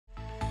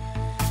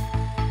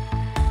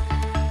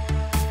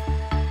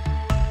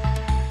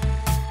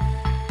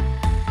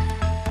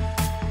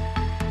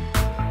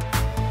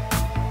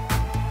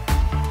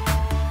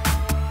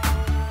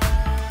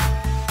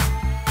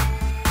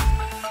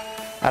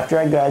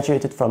After I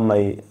graduated from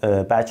my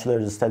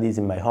bachelor's studies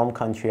in my home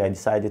country, I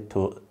decided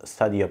to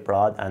study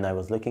abroad, and I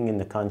was looking in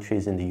the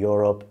countries in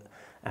Europe,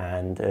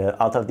 and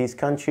out of these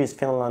countries,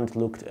 Finland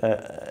looked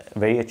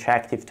very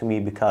attractive to me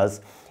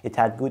because it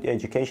had good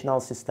educational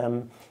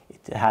system,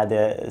 it had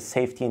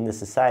safety in the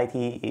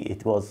society,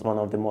 it was one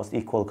of the most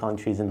equal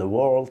countries in the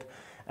world,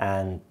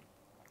 and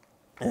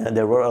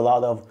there were a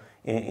lot of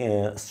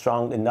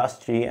strong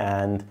industry,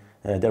 and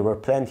there were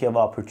plenty of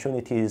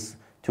opportunities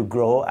to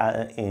grow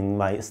in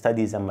my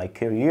studies and my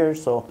career.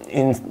 So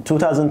in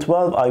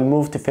 2012, I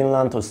moved to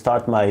Finland to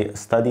start my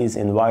studies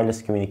in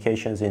wireless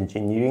communications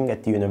engineering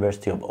at the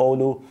University of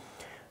Oulu.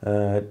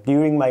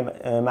 During my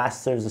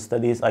master's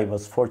studies, I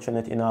was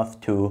fortunate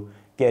enough to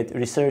get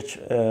research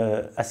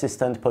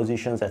assistant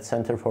positions at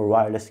Center for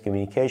Wireless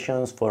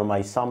Communications for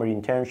my summer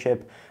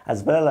internship,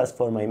 as well as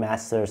for my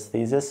master's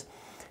thesis.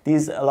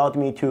 These allowed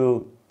me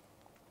to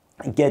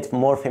get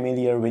more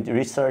familiar with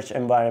research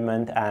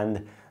environment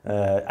and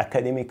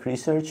academic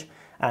research,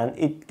 and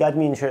it got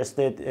me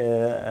interested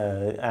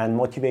and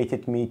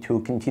motivated me to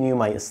continue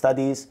my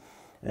studies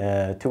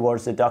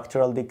towards a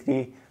doctoral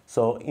degree.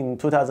 So in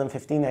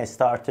 2015 I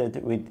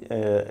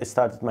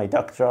started my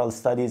doctoral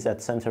studies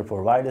at Center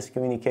for Wireless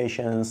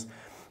Communications.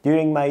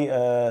 During my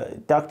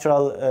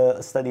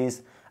doctoral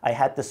studies, I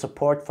had the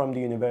support from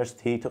the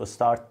university to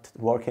start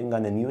working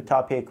on a new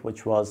topic,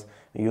 which was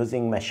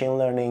using machine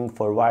learning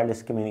for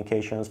wireless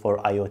communications for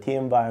IoT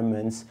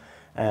environments.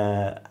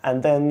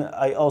 And then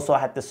I also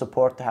had the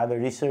support to have a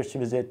research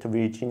visit to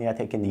Virginia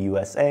Tech in the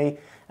USA,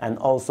 and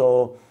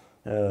also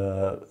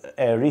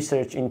a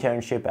research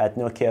internship at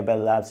Nokia Bell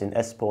Labs in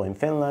Espoo in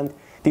Finland.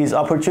 These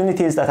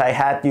opportunities that I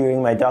had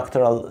during my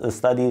doctoral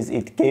studies,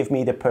 it gave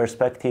me the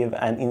perspective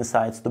and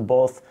insights to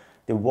both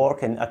the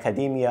work in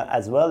academia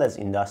as well as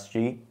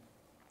industry.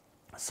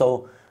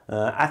 So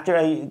after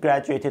I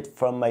graduated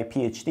from my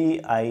PhD,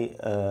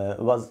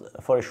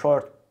 for a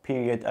short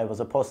period, I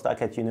was a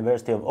postdoc at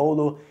University of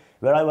Oulu,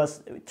 where I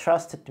was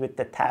trusted with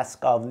the task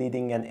of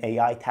leading an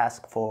AI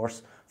task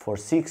force for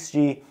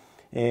 6G,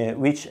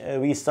 which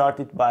we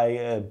started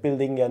by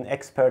building an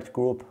expert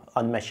group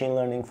on machine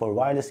learning for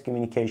wireless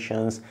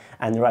communications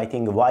and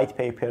writing a white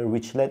paper,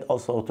 which led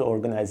also to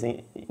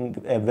organizing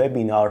a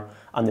webinar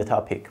on the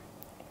topic.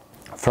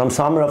 From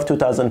summer of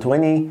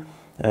 2020,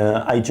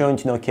 I joined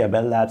Nokia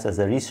Bell Labs as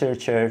a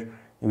researcher,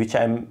 which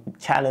I'm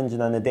challenged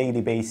on a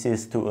daily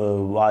basis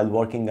while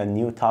working on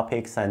new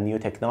topics and new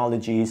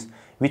technologies,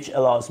 which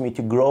allows me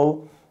to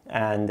grow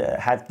and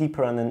have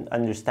deeper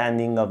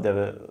understanding of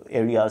the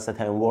areas that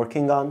I'm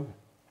working on.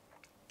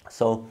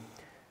 So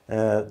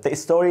the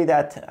story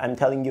that I'm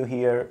telling you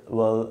here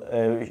will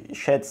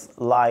shed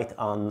light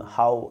on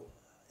how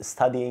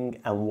studying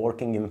and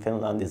working in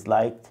Finland is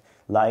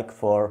like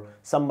for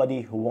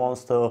somebody who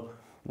wants to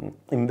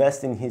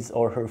invest in his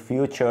or her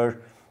future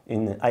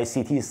in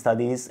ICT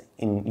studies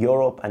in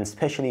Europe and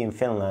especially in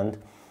Finland.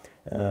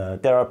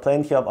 There are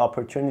plenty of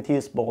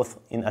opportunities both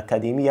in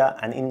academia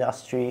and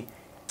industry.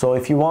 So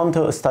if you want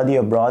to study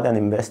abroad and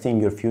invest in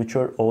your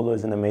future, Oulu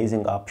is an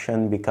amazing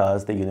option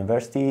because the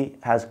university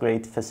has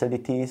great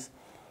facilities,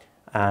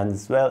 and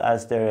as well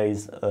as there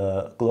is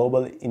a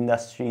global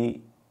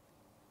industry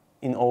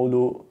in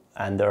Oulu,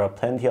 and there are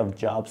plenty of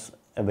jobs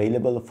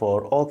available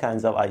for all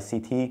kinds of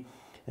ICT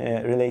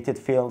related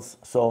fields.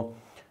 So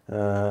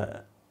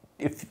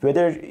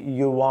whether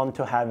you want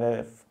to have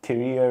a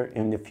career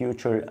in the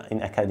future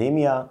in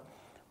academia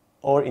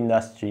or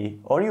industry,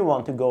 or you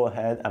want to go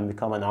ahead and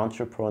become an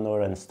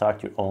entrepreneur and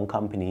start your own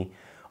company,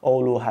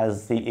 Oulu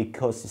has the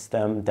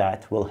ecosystem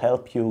that will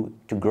help you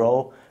to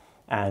grow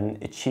and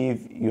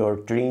achieve your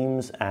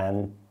dreams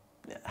and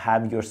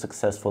have your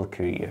successful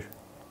career.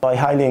 I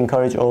highly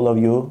encourage all of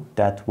you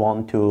that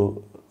want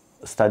to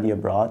study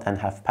abroad and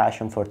have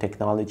passion for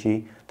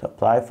technology to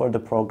apply for the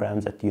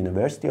programs at the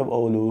University of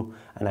Oulu,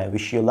 and I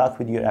wish you luck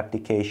with your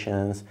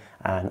applications,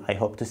 and I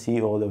hope to see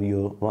all of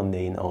you one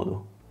day in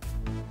Oulu.